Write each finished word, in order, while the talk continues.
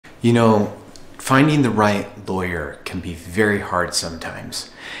You know, finding the right lawyer can be very hard sometimes.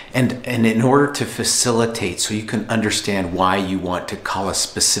 And in order to facilitate so you can understand why you want to call a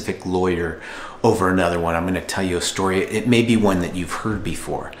specific lawyer over another one, I'm going to tell you a story. It may be one that you've heard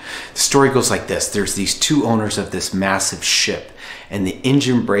before. The story goes like this. There's these two owners of this massive ship, and the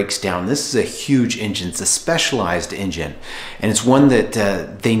engine breaks down. This is a huge engine. It's a specialized engine, and it's one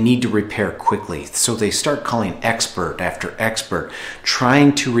that they need to repair quickly. So they start calling expert after expert,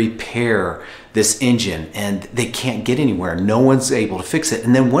 trying to repair this engine, and they can't get anywhere. No one's able to fix it.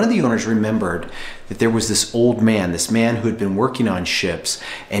 And then one of the owners remembered that there was this old man, this man who had been working on ships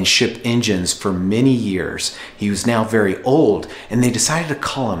and ship engines for many years. He was now very old, and they decided to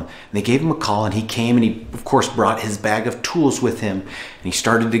call him. And they gave him a call, and he came, and he, of course, brought his bag of tools with him, and he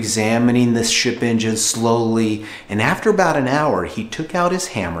started examining this ship engine slowly. And after about an hour, he took out his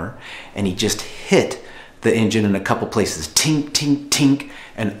hammer, and he just hit the engine in a couple places. Tink, tink, tink.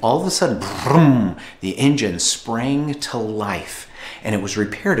 And all of a sudden, boom, the engine sprang to life. And it was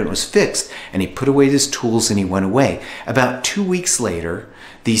repaired, and it was fixed. And he put away his tools, and he went away. About 2 weeks later,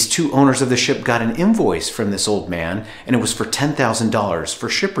 these two owners of the ship got an invoice from this old man, and it was for $10,000 for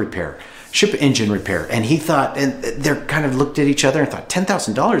ship repair, ship engine repair. And he thought, and they kind of looked at each other and thought,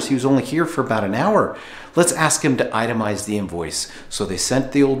 $10,000? He was only here for about an hour. Let's ask him to itemize the invoice. So they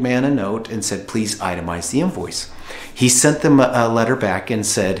sent the old man a note and said, please itemize the invoice. He sent them a letter back and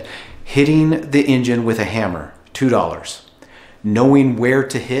said, hitting the engine with a hammer, $2. Knowing where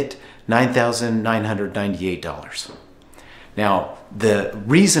to hit, $9,998. Now, the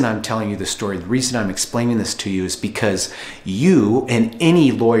reason I'm telling you this story, the reason I'm explaining this to you is because you and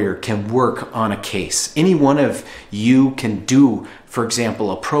any lawyer can work on a case. Any one of you can do, for example,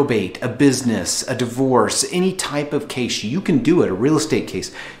 a probate, a business, a divorce, any type of case. You can do it, a real estate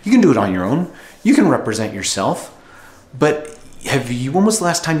case. You can do it on your own. You can represent yourself. But when was the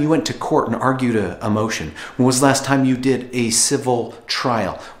last time you went to court and argued a motion? When was the last time you did a civil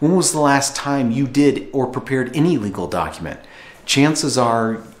trial? When was the last time you did or prepared any legal document? Chances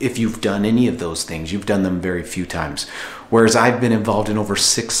are, if you've done any of those things, you've done them very few times. Whereas I've been involved in over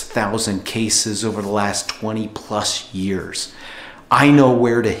 6,000 cases over the last 20 plus years. I know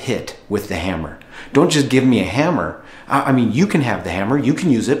where to hit with the hammer. Don't just give me a hammer. I mean, you can have the hammer, you can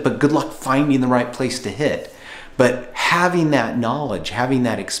use it, but good luck finding the right place to hit. But having that knowledge, having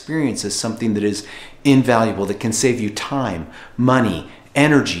that experience is something that is invaluable, that can save you time, money,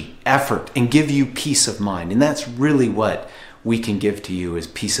 energy, effort, and give you peace of mind. And that's really what we can give to you, is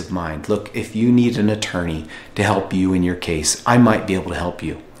peace of mind. Look, if you need an attorney to help you in your case, I might be able to help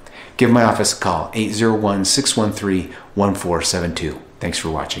you. Give my office a call, 801-613-1472. Thanks for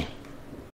watching.